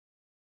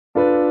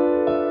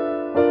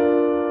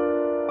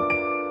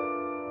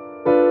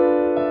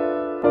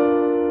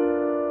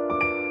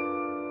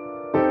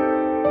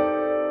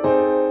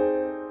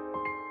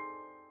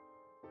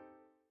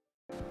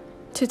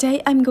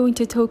Today I'm going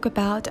to talk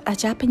about a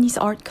Japanese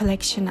art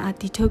collection at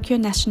the Tokyo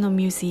National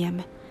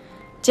Museum.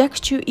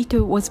 Jakuchu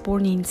Ito was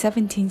born in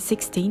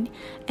 1716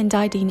 and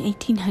died in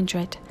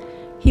 1800.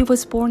 He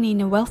was born in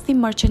a wealthy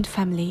merchant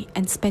family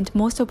and spent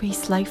most of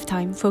his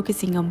lifetime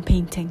focusing on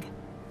painting.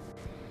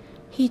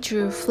 He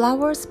drew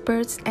flowers,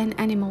 birds, and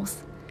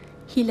animals.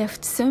 He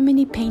left so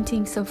many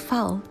paintings of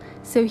Fowl,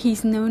 so he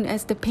is known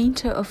as the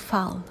painter of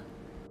Fowl.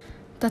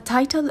 The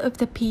title of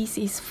the piece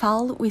is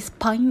Fowl with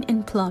Pine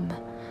and Plum,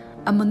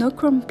 a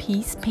monochrome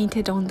piece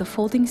painted on the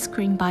folding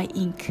screen by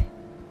ink.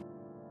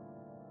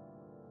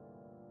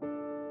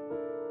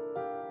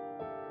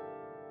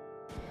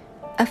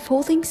 A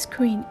folding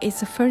screen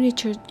is a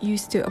furniture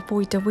used to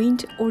avoid the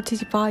wind or to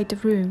divide the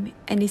room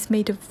and is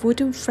made of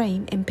wooden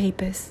frame and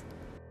papers.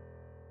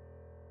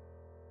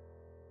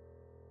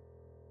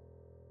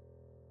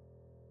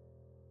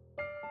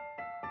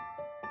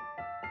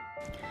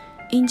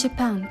 In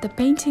Japan, the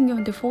painting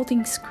on the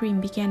folding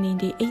screen began in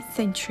the 8th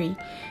century,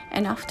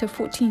 and after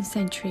 14th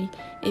century,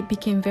 it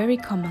became very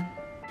common.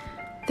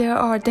 There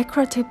are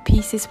decorative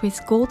pieces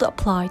with gold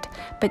applied,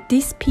 but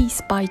this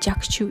piece by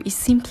Jakuchu is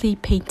simply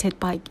painted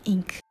by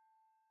ink.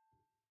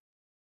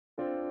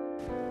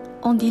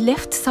 On the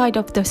left side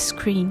of the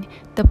screen,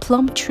 the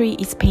plum tree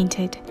is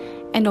painted,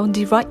 and on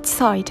the right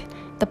side,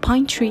 the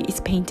pine tree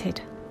is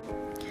painted.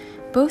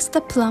 Both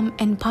the plum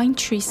and pine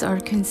trees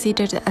are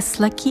considered as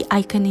lucky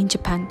icon in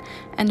Japan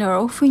and are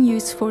often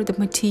used for the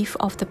motif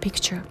of the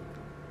picture.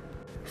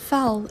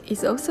 Fowl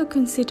is also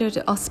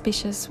considered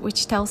auspicious,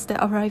 which tells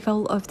the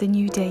arrival of the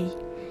new day.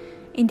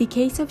 In the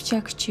case of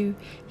Jakuchu,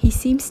 he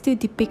seems to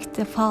depict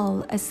the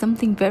fowl as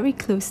something very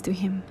close to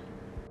him.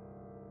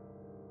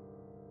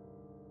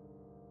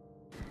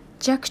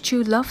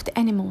 Jakuchu loved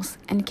animals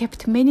and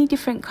kept many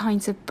different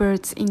kinds of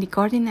birds in the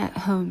garden at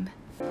home.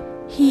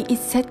 He is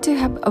said to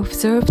have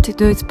observed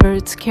those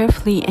birds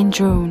carefully and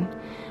drawn,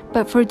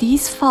 but for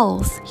these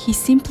fowls, he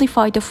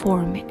simplified the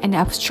form and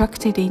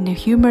abstracted it in a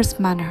humorous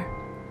manner.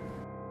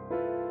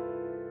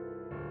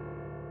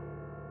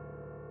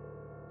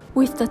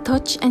 With the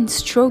touch and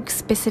stroke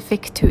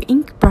specific to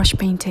ink brush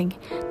painting,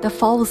 the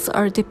fowls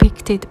are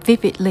depicted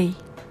vividly.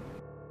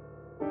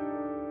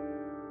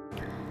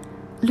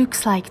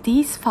 Looks like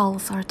these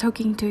fowls are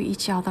talking to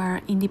each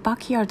other in the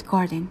backyard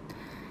garden.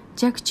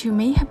 Jakuchu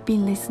may have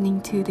been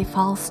listening to the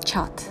fowls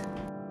chat.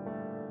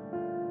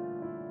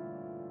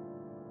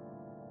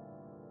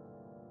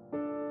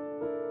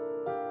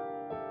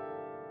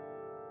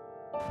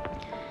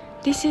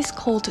 This is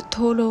called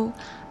toro,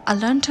 a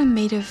lantern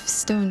made of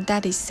stone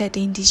that is set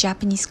in the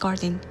Japanese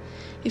garden.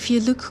 If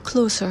you look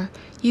closer,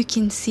 you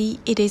can see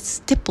it is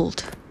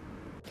stippled.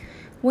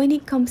 When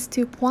it comes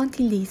to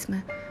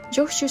pointillisme,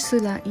 Georges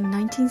Seurat in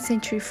 19th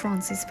century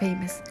France is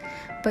famous,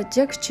 but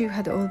Jakuchu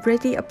had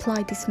already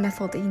applied this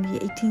method in the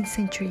 18th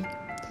century.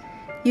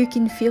 You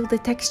can feel the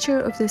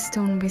texture of the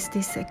stone with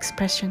this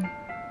expression.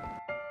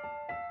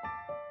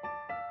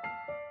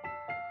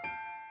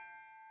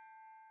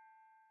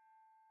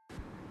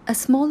 A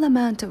small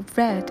amount of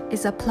red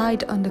is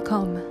applied on the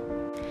comb,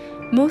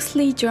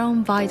 mostly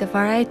drawn by the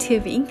variety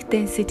of ink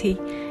density,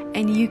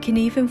 and you can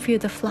even feel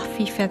the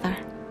fluffy feather.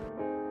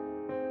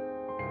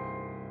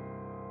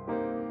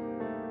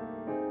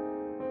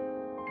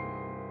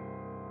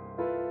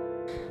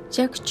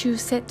 Jakuchu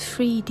set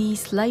free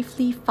these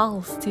lively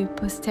fowls to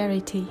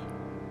posterity.